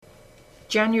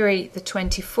January the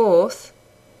 24th,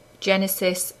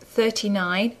 Genesis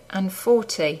 39 and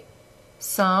 40,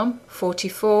 Psalm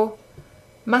 44,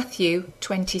 Matthew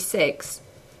 26.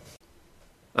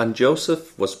 And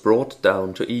Joseph was brought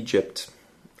down to Egypt,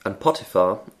 and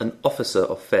Potiphar, an officer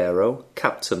of Pharaoh,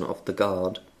 captain of the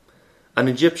guard, an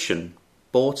Egyptian,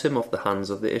 bought him of the hands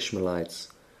of the Ishmaelites,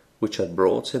 which had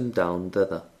brought him down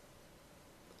thither.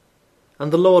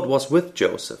 And the Lord was with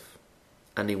Joseph,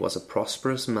 and he was a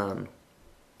prosperous man,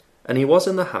 and he was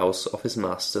in the house of his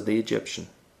master the Egyptian.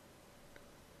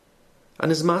 And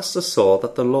his master saw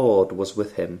that the Lord was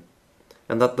with him,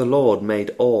 and that the Lord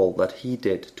made all that he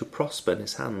did to prosper in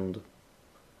his hand.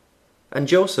 And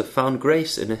Joseph found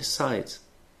grace in his sight,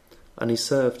 and he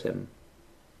served him.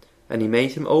 And he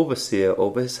made him overseer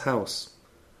over his house,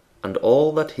 and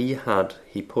all that he had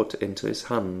he put into his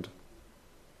hand.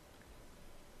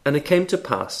 And it came to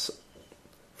pass,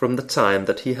 from the time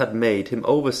that he had made him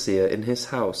overseer in his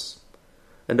house,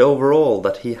 and over all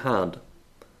that he had,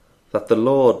 that the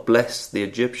Lord blessed the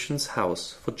Egyptian's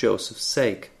house for Joseph's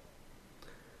sake.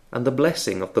 And the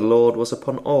blessing of the Lord was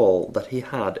upon all that he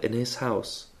had in his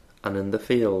house and in the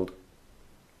field.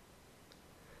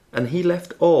 And he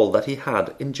left all that he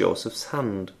had in Joseph's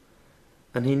hand,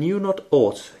 and he knew not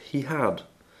aught he had,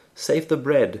 save the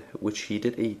bread which he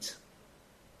did eat.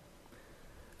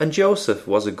 And Joseph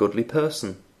was a goodly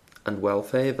person, and well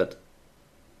favoured.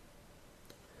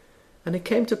 And it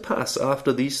came to pass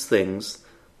after these things,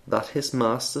 that his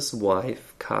master's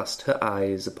wife cast her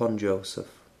eyes upon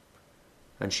Joseph.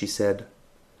 And she said,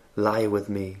 Lie with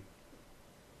me.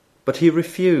 But he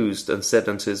refused, and said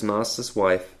unto his master's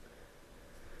wife,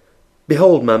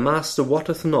 Behold, my master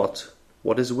wotteth not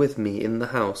what is with me in the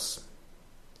house,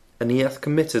 and he hath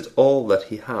committed all that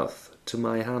he hath to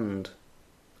my hand.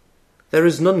 There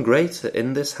is none greater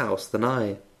in this house than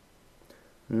I,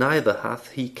 neither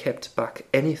hath he kept back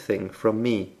anything from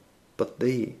me but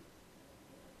thee,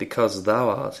 because thou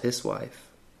art his wife.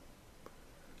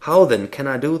 How then can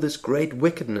I do this great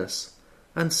wickedness,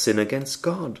 and sin against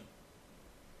God?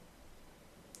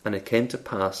 And it came to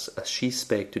pass, as she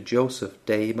spake to Joseph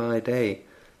day by day,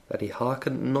 that he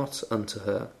hearkened not unto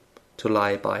her, to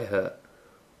lie by her,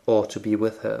 or to be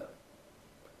with her.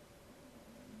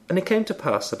 And it came to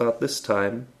pass about this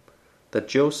time, that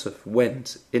Joseph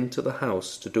went into the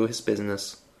house to do his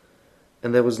business,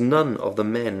 and there was none of the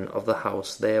men of the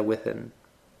house there with him.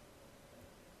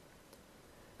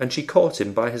 And she caught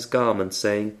him by his garment,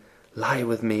 saying, Lie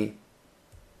with me.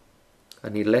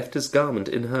 And he left his garment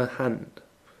in her hand,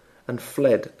 and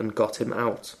fled and got him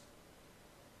out.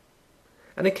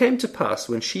 And it came to pass,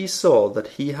 when she saw that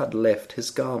he had left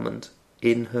his garment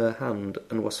in her hand,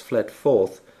 and was fled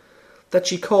forth, that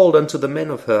she called unto the men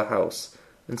of her house,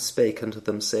 and spake unto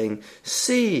them, saying,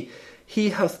 See, he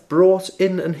hath brought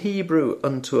in an Hebrew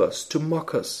unto us to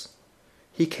mock us.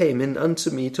 He came in unto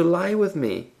me to lie with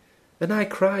me, and I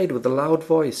cried with a loud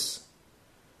voice.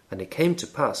 And it came to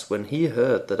pass, when he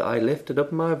heard that I lifted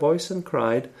up my voice and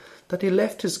cried, that he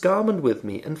left his garment with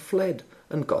me, and fled,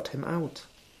 and got him out.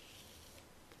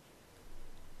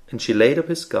 And she laid up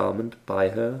his garment by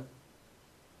her,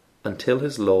 until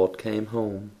his lord came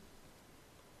home.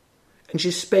 And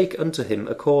she spake unto him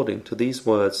according to these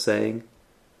words, saying,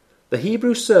 The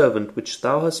Hebrew servant which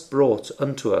thou hast brought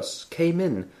unto us came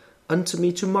in unto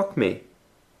me to mock me.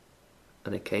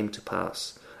 And it came to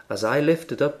pass, as I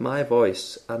lifted up my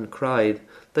voice and cried,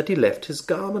 that he left his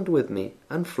garment with me,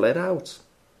 and fled out.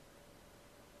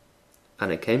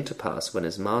 And it came to pass, when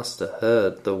his master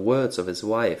heard the words of his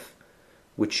wife,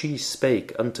 which she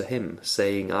spake unto him,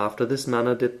 saying, After this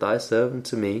manner did thy servant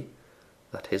to me,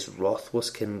 that his wrath was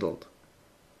kindled.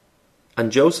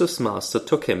 And Joseph's master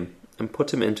took him, and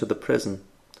put him into the prison,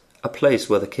 a place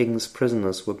where the king's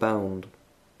prisoners were bound.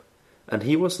 And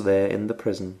he was there in the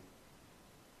prison.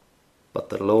 But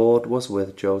the Lord was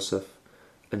with Joseph,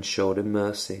 and showed him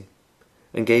mercy,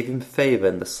 and gave him favour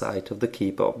in the sight of the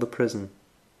keeper of the prison.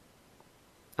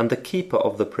 And the keeper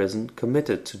of the prison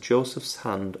committed to Joseph's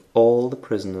hand all the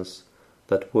prisoners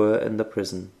that were in the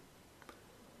prison.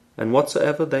 And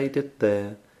whatsoever they did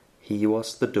there, he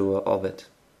was the doer of it.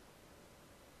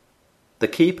 The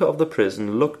keeper of the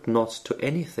prison looked not to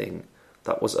anything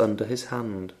that was under his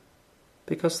hand,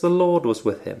 because the Lord was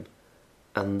with him,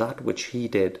 and that which he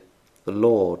did, the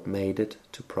Lord made it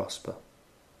to prosper.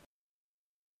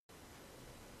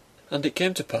 And it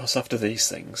came to pass after these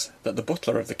things, that the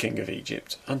butler of the king of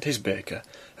Egypt and his baker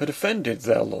had offended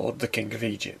their lord the king of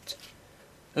Egypt.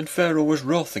 And Pharaoh was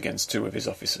wroth against two of his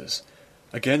officers,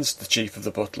 against the chief of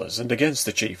the butlers, and against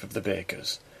the chief of the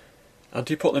bakers. And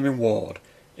he put them in ward,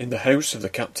 in the house of the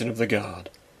captain of the guard,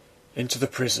 into the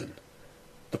prison,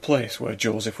 the place where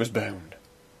Joseph was bound.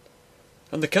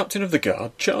 And the captain of the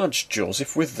guard charged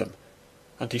Joseph with them,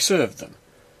 and he served them,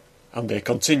 and they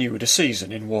continued a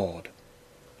season in ward.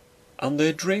 And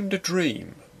they dreamed a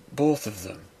dream, both of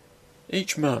them,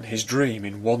 each man his dream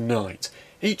in one night,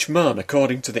 each man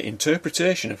according to the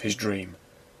interpretation of his dream,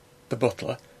 the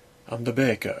butler and the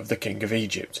baker of the king of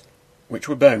Egypt, which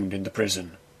were bound in the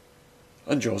prison.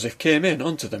 And Joseph came in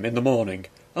unto them in the morning,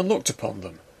 and looked upon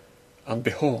them, and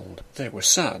behold, they were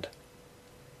sad.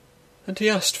 And he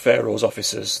asked Pharaoh's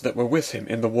officers that were with him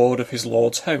in the ward of his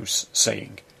lord's house,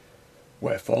 saying,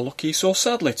 Wherefore look ye so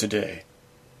sadly today?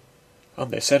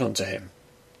 And they said unto him,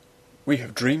 We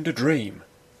have dreamed a dream,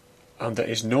 and there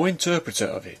is no interpreter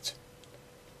of it.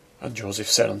 And Joseph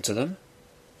said unto them,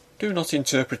 Do not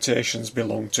interpretations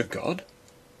belong to God?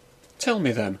 Tell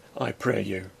me them, I pray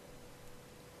you.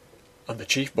 And the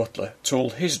chief butler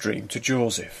told his dream to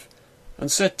Joseph,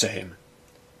 and said to him,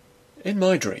 In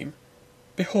my dream,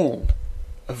 behold,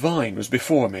 a vine was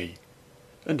before me,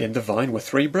 and in the vine were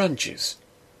 3 branches,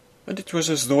 and it was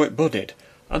as though it budded,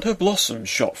 and her blossoms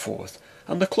shot forth,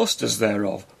 and the clusters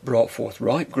thereof brought forth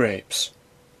ripe grapes.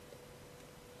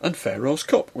 And Pharaoh's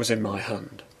cup was in my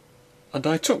hand, and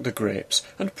I took the grapes,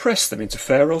 and pressed them into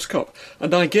Pharaoh's cup,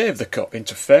 and I gave the cup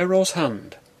into Pharaoh's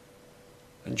hand.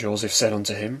 And Joseph said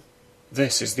unto him,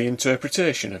 This is the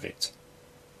interpretation of it.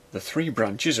 The 3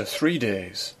 branches are 3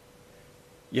 days.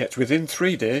 Yet within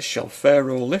 3 days shall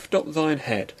Pharaoh lift up thine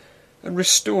head, and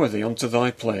restore thee unto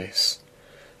thy place,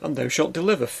 and thou shalt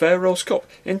deliver Pharaoh's cup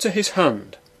into his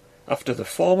hand, after the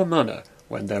former manner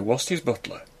when thou wast his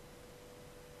butler.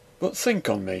 But think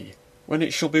on me, when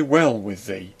it shall be well with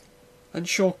thee, and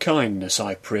show kindness,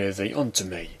 I pray thee, unto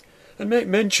me, and make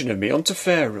mention of me unto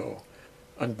Pharaoh,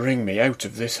 and bring me out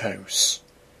of this house.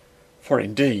 For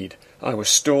indeed I was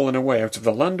stolen away out of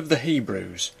the land of the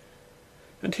Hebrews,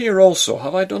 and here also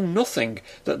have I done nothing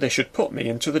that they should put me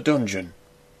into the dungeon.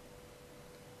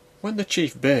 When the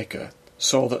chief baker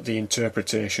saw that the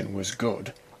interpretation was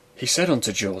good, he said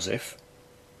unto Joseph,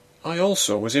 I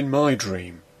also was in my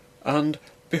dream, and,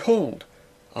 behold,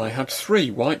 I had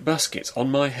 3 white baskets on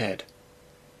my head.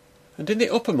 And in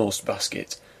the uppermost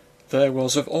basket there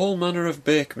was of all manner of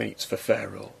bake meats for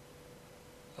Pharaoh,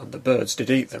 and the birds did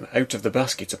eat them out of the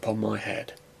basket upon my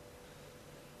head.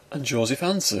 And Joseph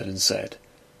answered and said,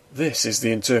 This is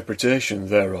the interpretation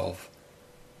thereof.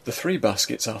 The 3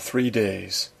 baskets are 3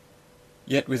 days.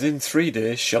 Yet within 3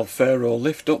 days shall Pharaoh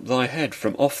lift up thy head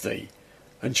from off thee,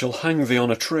 and shall hang thee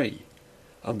on a tree,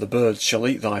 and the birds shall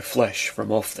eat thy flesh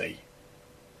from off thee.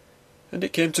 And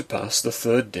it came to pass the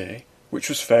 3rd day, which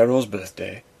was Pharaoh's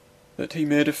birthday, that he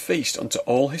made a feast unto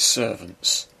all his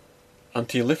servants. And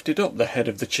he lifted up the head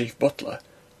of the chief butler,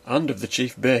 and of the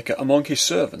chief baker among his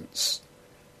servants.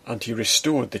 And he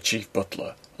restored the chief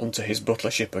butler unto his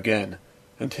butlership again,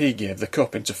 and he gave the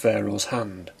cup into Pharaoh's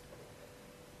hand.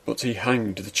 But he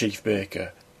hanged the chief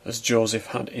baker, as Joseph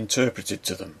had interpreted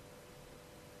to them.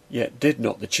 Yet did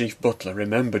not the chief butler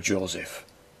remember Joseph,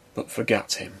 but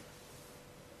forgat him.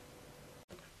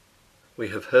 We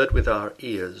have heard with our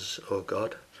ears, O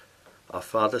God. Our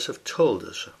fathers have told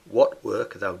us what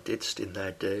work thou didst in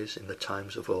their days in the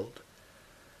times of old,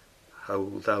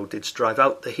 how thou didst drive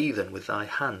out the heathen with thy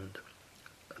hand,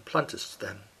 and plantest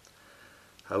them,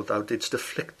 how thou didst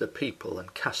afflict the people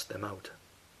and cast them out.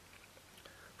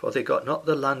 For they got not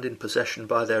the land in possession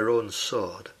by their own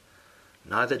sword,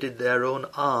 neither did their own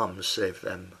arm save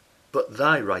them, but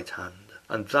thy right hand,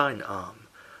 and thine arm,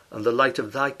 and the light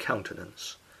of thy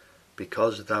countenance,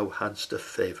 because thou hadst a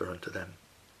favour unto them.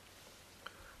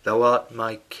 Thou art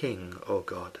my King, O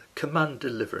God. Command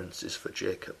deliverances for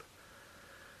Jacob.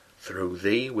 Through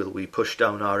thee will we push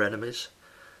down our enemies.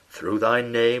 Through thy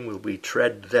name will we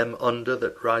tread them under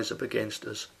that rise up against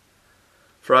us.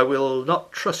 For I will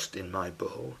not trust in my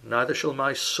bow, neither shall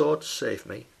my sword save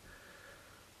me.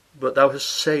 But thou hast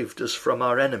saved us from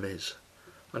our enemies,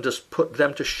 and hast put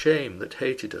them to shame that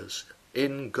hated us.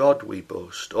 In God we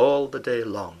boast all the day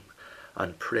long,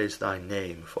 and praise thy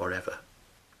name for ever.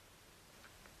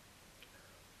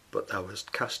 But thou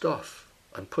hast cast off,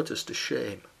 and put us to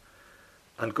shame,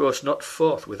 and goest not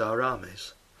forth with our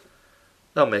armies.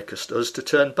 Thou makest us to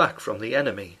turn back from the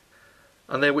enemy,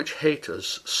 and they which hate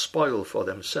us spoil for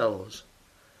themselves.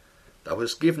 Thou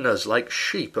hast given us like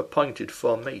sheep appointed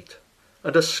for meat,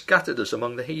 and hast scattered us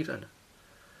among the heathen.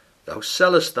 Thou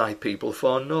sellest thy people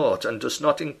for naught, and dost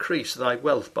not increase thy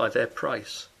wealth by their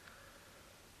price.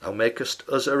 Thou makest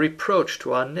us a reproach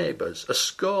to our neighbours, a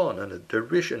scorn and a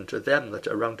derision to them that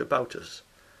are round about us.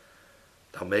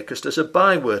 Thou makest us a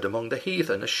byword among the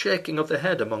heathen, a shaking of the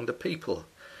head among the people.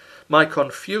 My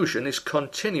confusion is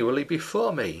continually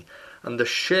before me, and the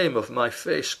shame of my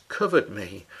face covered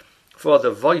me. For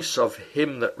the voice of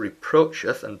him that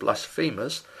reproacheth and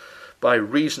blasphemeth, by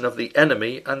reason of the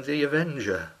enemy and the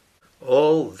avenger.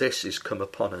 All this is come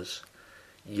upon us.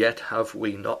 Yet have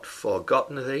we not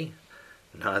forgotten thee,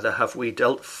 neither have we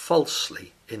dealt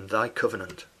falsely in thy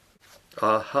covenant.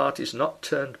 Our heart is not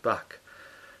turned back,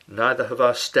 neither have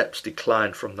our steps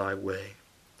declined from thy way.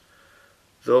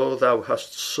 Though thou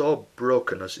hast sore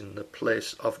broken us in the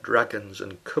place of dragons,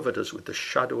 and covered us with the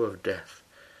shadow of death,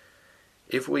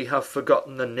 if we have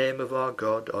forgotten the name of our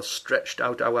God, or stretched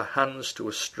out our hands to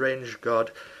a strange God,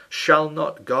 shall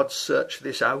not God search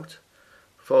this out?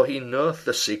 For he knoweth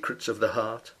the secrets of the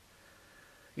heart.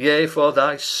 Yea, for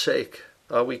thy sake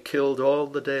are we killed all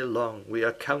the day long, we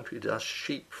are counted as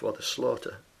sheep for the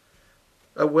slaughter.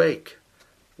 Awake,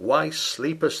 why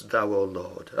sleepest thou, O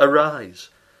Lord? Arise,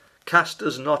 cast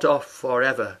us not off for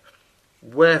ever.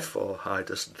 Wherefore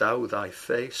hidest thou thy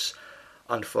face,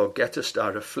 and forgettest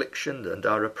our affliction and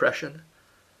our oppression?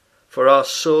 For our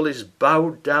soul is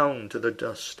bowed down to the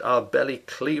dust, our belly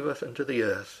cleaveth unto the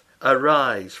earth.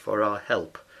 Arise for our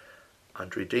help,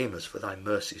 and redeem us for thy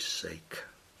mercy's sake.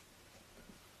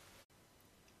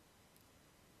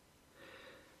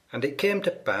 And it came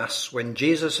to pass, when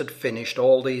Jesus had finished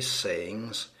all these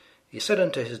sayings, he said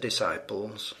unto his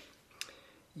disciples,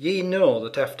 Ye know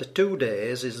that after 2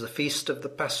 days is the feast of the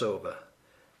Passover,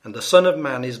 and the Son of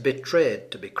Man is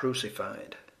betrayed to be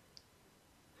crucified.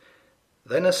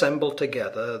 Then assembled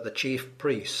together the chief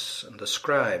priests and the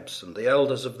scribes and the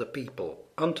elders of the people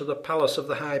unto the palace of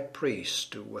the high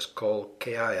priest, who was called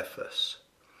Caiaphas,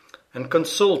 and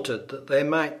consulted that they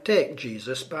might take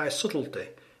Jesus by subtlety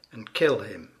and kill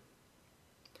him.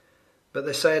 But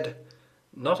they said,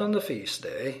 Not on the feast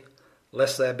day,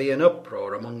 lest there be an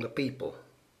uproar among the people.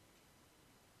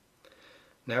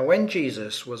 Now when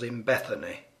Jesus was in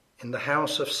Bethany, in the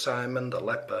house of Simon the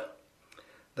leper,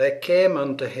 there came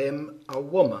unto him a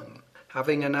woman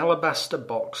having an alabaster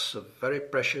box of very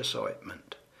precious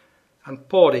ointment, and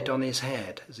poured it on his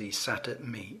head as he sat at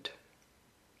meat.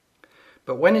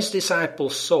 But when his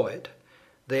disciples saw it,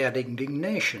 they had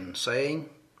indignation, saying,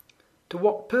 To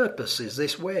what purpose is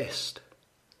this waste?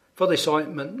 For this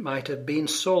ointment might have been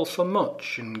sold for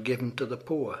much and given to the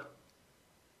poor.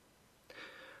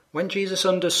 When Jesus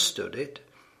understood it,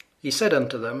 he said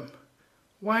unto them,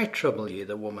 Why trouble ye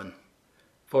the woman?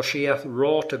 For she hath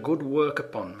wrought a good work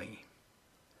upon me.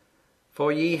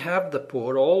 For ye have the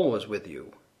poor always with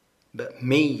you, but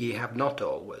me ye have not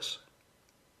always.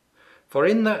 For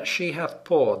in that she hath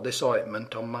poured this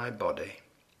ointment on my body,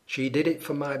 she did it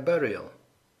for my burial.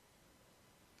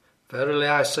 Verily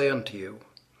I say unto you,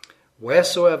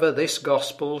 wheresoever this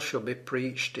gospel shall be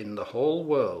preached in the whole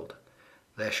world,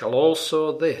 there shall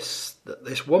also this that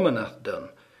this woman hath done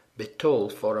be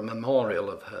told for a memorial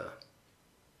of her.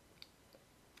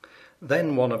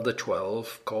 Then one of the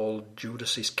 12, called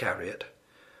Judas Iscariot,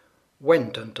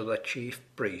 went unto the chief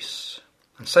priests,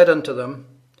 and said unto them,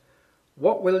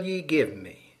 What will ye give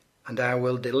me, and I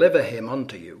will deliver him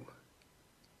unto you?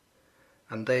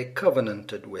 And they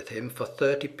covenanted with him for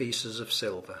 30 pieces of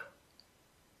silver.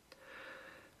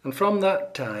 And from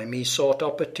that time he sought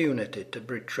opportunity to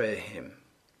betray him.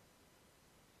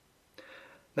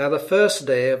 Now the first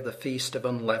day of the feast of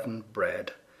unleavened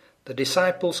bread, the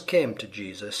disciples came to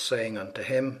Jesus, saying unto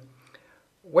him,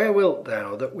 Where wilt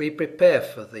thou that we prepare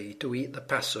for thee to eat the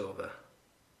Passover?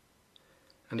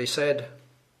 And he said,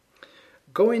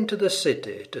 Go into the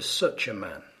city to such a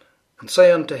man, and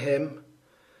say unto him,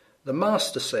 The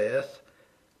Master saith,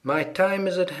 My time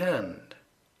is at hand.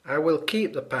 I will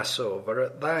keep the Passover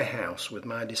at thy house with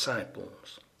my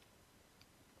disciples.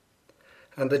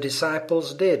 And the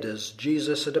disciples did as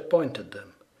Jesus had appointed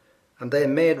them, and they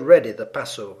made ready the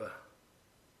Passover.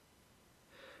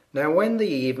 Now when the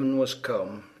even was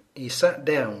come, he sat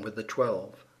down with the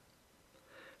 12.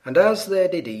 And as they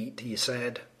did eat, he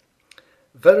said,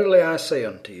 Verily I say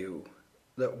unto you,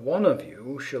 that one of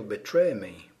you shall betray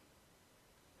me.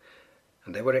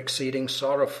 And they were exceeding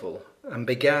sorrowful, and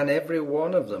began every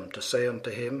one of them to say unto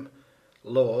him,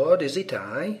 Lord, is it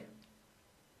I?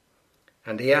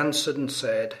 And he answered and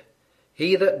said,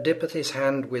 He that dippeth his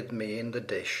hand with me in the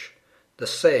dish, the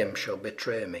same shall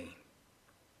betray me.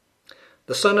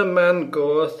 The Son of Man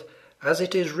goeth as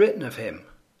it is written of him,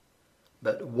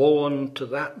 but woe unto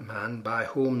that man by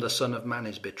whom the Son of Man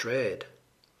is betrayed.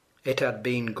 It had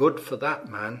been good for that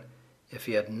man if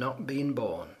he had not been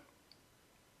born.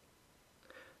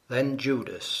 Then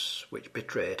Judas, which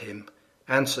betrayed him,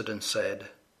 answered and said,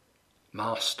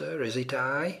 Master, is it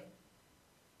I?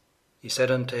 He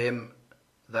said unto him,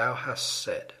 Thou hast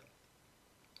said.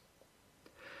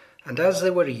 And as they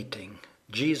were eating,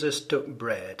 Jesus took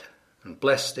bread, and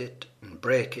blessed it, and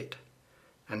brake it,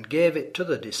 and gave it to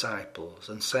the disciples,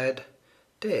 and said,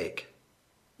 Take,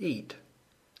 eat,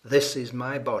 this is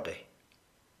my body.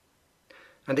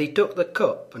 And he took the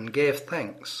cup, and gave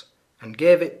thanks, and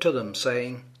gave it to them,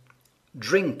 saying,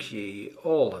 Drink ye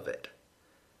all of it,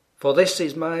 for this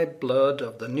is my blood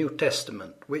of the New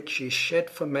Testament, which is shed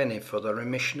for many for the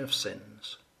remission of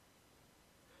sins.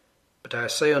 But I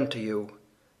say unto you,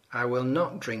 I will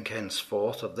not drink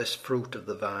henceforth of this fruit of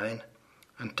the vine,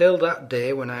 until that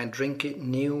day when I drink it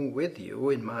new with you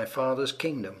in my Father's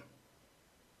kingdom.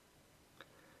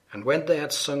 And when they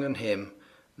had sung an hymn,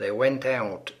 they went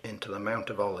out into the Mount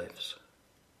of Olives.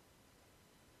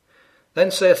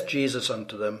 Then saith Jesus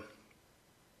unto them,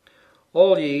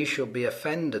 All ye shall be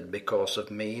offended because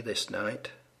of me this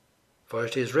night, for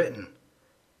it is written,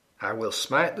 I will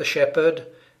smite the shepherd,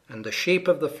 and the sheep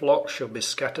of the flock shall be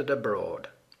scattered abroad.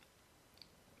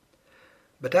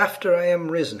 But after I am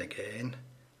risen again,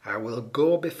 I will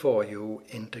go before you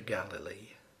into Galilee.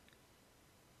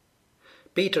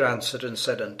 Peter answered and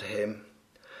said unto him,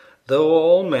 Though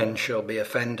all men shall be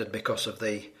offended because of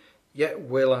thee, yet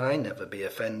will I never be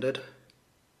offended.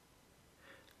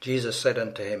 Jesus said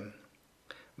unto him,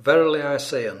 Verily I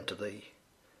say unto thee,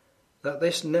 that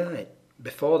this night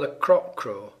before the cock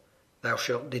crow thou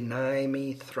shalt deny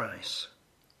me thrice.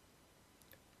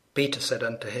 Peter said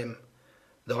unto him,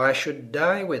 Though I should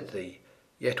die with thee,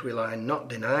 yet will I not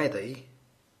deny thee.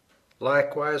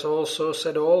 Likewise also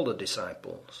said all the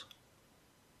disciples.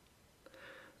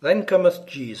 Then cometh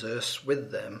Jesus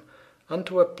with them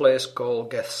unto a place called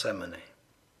Gethsemane,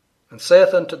 and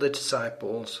saith unto the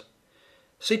disciples,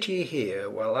 Sit ye here,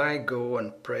 while I go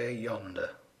and pray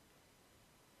yonder.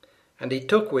 And he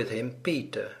took with him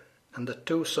Peter and the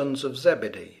 2 sons of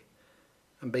Zebedee,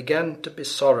 and began to be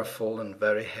sorrowful and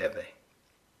very heavy.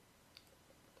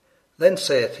 Then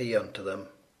saith he unto them,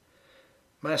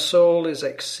 My soul is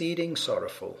exceeding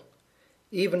sorrowful,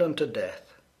 even unto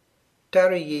death.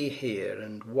 Tarry ye here,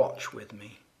 and watch with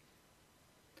me.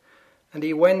 And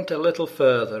he went a little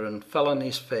further, and fell on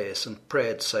his face, and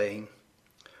prayed, saying,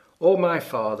 O my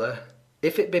Father,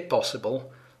 if it be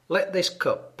possible, let this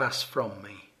cup pass from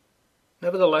me.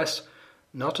 Nevertheless,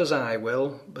 not as I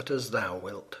will, but as thou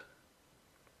wilt.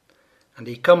 And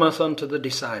he cometh unto the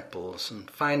disciples,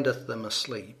 and findeth them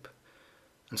asleep,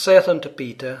 and saith unto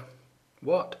Peter,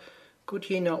 What, could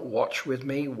ye not watch with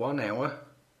me 1 hour?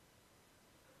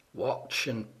 Watch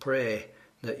and pray,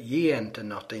 that ye enter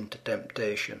not into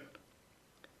temptation.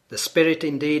 The spirit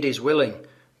indeed is willing,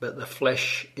 but the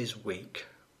flesh is weak.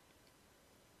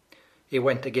 He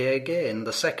went again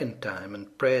the 2nd time,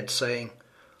 and prayed, saying,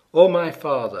 O my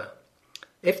Father,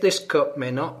 if this cup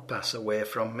may not pass away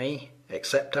from me,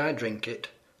 except I drink it,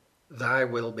 thy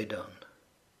will be done.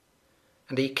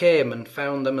 And he came and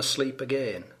found them asleep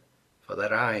again, for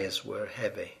their eyes were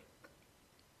heavy.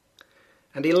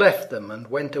 And he left them, and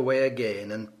went away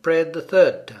again, and prayed the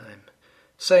 3rd time,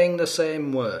 saying the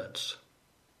same words.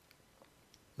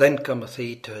 Then cometh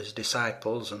he to his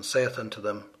disciples, and saith unto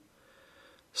them,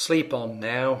 Sleep on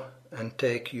now, and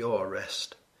take your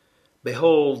rest.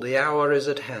 Behold, the hour is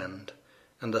at hand,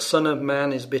 and the Son of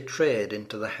Man is betrayed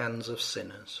into the hands of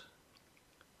sinners.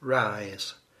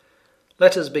 Rise,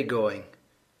 let us be going.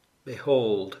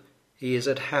 Behold, he is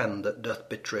at hand that doth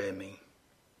betray me.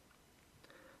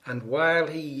 And while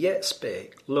he yet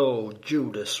spake, lo,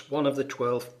 Judas, one of the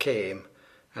 12, came,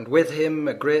 and with him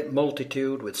a great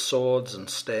multitude with swords and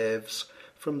staves,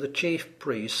 from the chief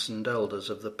priests and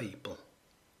elders of the people.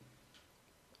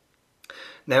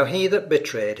 Now he that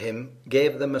betrayed him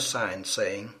gave them a sign,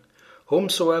 saying,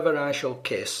 Whomsoever I shall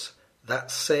kiss, that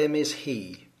same is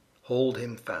he, hold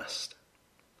him fast.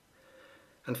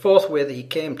 And forthwith he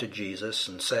came to Jesus,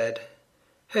 and said,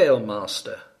 Hail,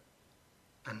 Master,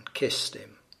 and kissed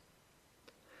him.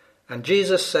 And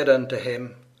Jesus said unto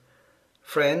him,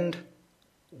 Friend,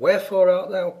 wherefore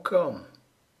art thou come?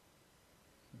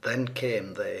 Then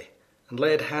came they, and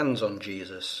laid hands on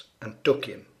Jesus, and took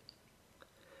him.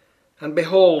 And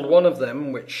behold, one of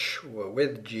them which were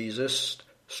with Jesus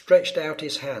stretched out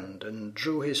his hand, and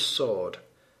drew his sword,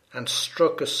 and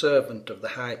struck a servant of the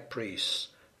high priest,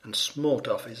 and smote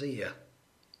off his ear.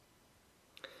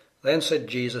 Then said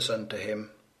Jesus unto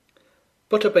him,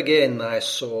 Put up again thy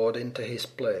sword into his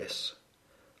place,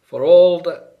 for all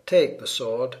that take the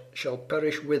sword shall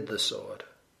perish with the sword.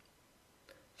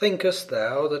 Thinkest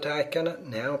thou that I cannot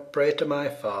now pray to my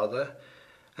Father,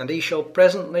 and he shall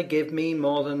presently give me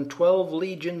more than 12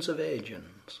 legions of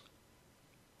agents?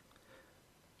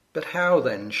 But how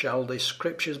then shall the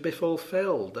scriptures be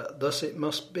fulfilled, that thus it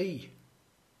must be?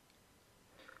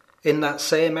 In that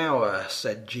same hour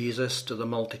said Jesus to the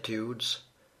multitudes,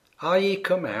 Are ye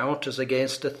come out as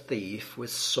against a thief with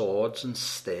swords and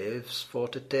staves for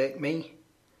to take me?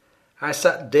 I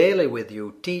sat daily with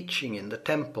you teaching in the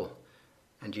temple,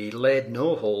 and ye laid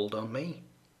no hold on me.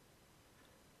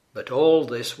 But all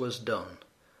this was done,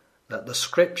 that the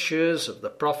scriptures of the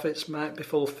prophets might be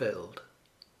fulfilled.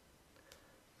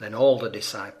 Then all the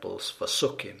disciples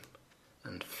forsook him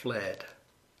and fled.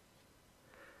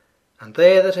 And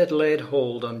they that had laid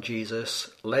hold on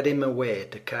Jesus led him away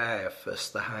to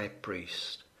Caiaphas the high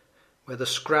priest, where the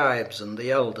scribes and the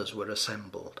elders were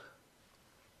assembled.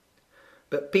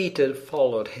 But Peter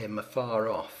followed him afar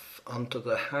off unto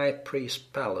the high priest's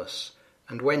palace,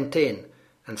 and went in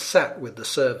and sat with the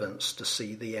servants to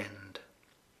see the end.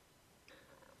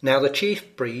 Now the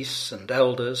chief priests and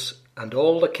elders and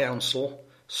all the council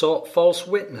sought false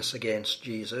witness against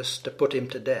Jesus to put him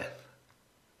to death,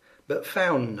 but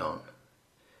found none.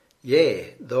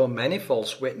 Yea, though many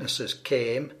false witnesses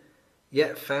came,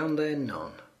 yet found they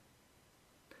none.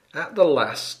 At the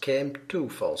last came 2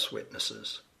 false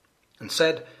witnesses, and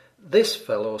said, This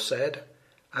fellow said,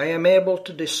 I am able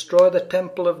to destroy the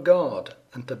temple of God,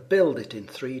 and to build it in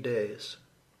 3 days.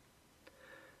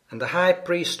 And the high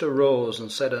priest arose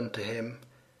and said unto him,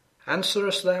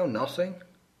 Answerest thou nothing?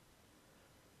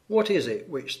 What is it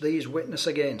which these witness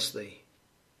against thee?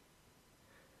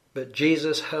 But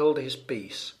Jesus held his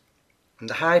peace. And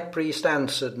the high priest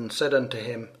answered and said unto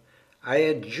him, I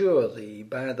adjure thee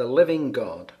by the living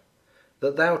God,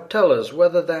 that thou tell us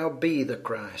whether thou be the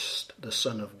Christ, the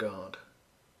Son of God.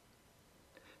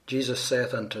 Jesus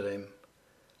saith unto him,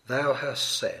 Thou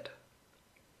hast said.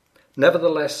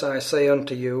 Nevertheless I say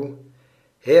unto you,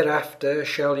 hereafter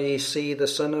shall ye see the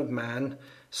Son of Man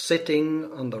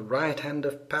sitting on the right hand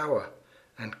of power,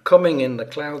 and coming in the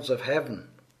clouds of heaven.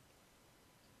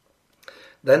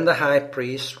 Then the high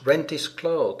priest rent his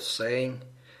clothes, saying,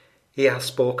 He hath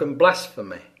spoken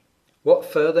blasphemy. What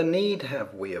further need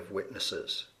have we of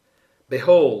witnesses?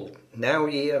 Behold, now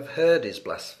ye have heard his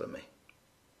blasphemy.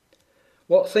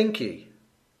 What think ye?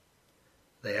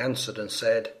 They answered and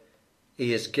said,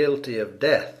 He is guilty of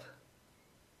death.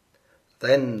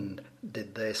 Then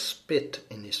did they spit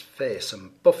in his face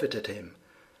and buffeted him,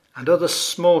 and others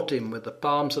smote him with the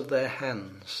palms of their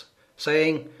hands,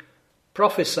 saying,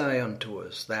 Prophesy unto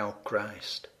us, thou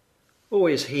Christ. Who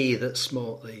is he that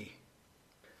smote thee?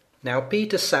 Now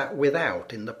Peter sat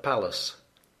without in the palace,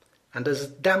 and a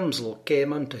damsel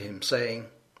came unto him, saying,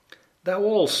 Thou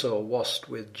also wast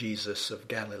with Jesus of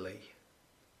Galilee.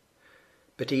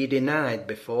 But he denied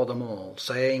before them all,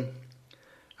 saying,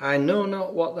 I know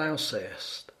not what thou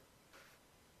sayest.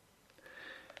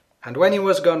 And when he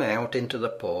was gone out into the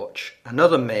porch,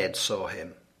 another maid saw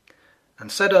him,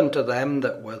 and said unto them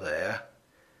that were there,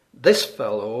 This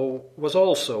fellow was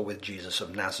also with Jesus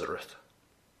of Nazareth.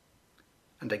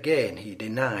 And again he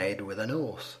denied with an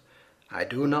oath, I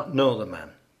do not know the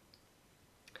man.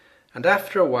 And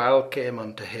after a while came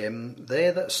unto him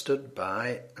they that stood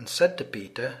by, and said to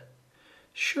Peter,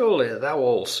 Surely thou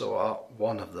also art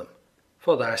one of them,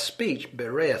 for thy speech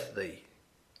bewrayeth thee.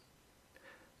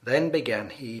 Then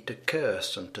began he to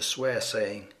curse and to swear,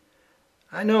 saying,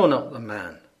 I know not the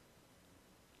man.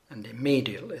 And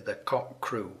immediately the cock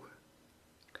crew.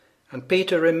 And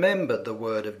Peter remembered the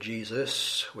word of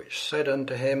Jesus, which said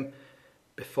unto him,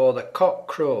 Before the cock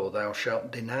crow thou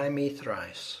shalt deny me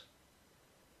thrice.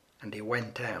 And he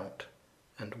went out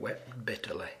and wept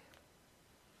bitterly.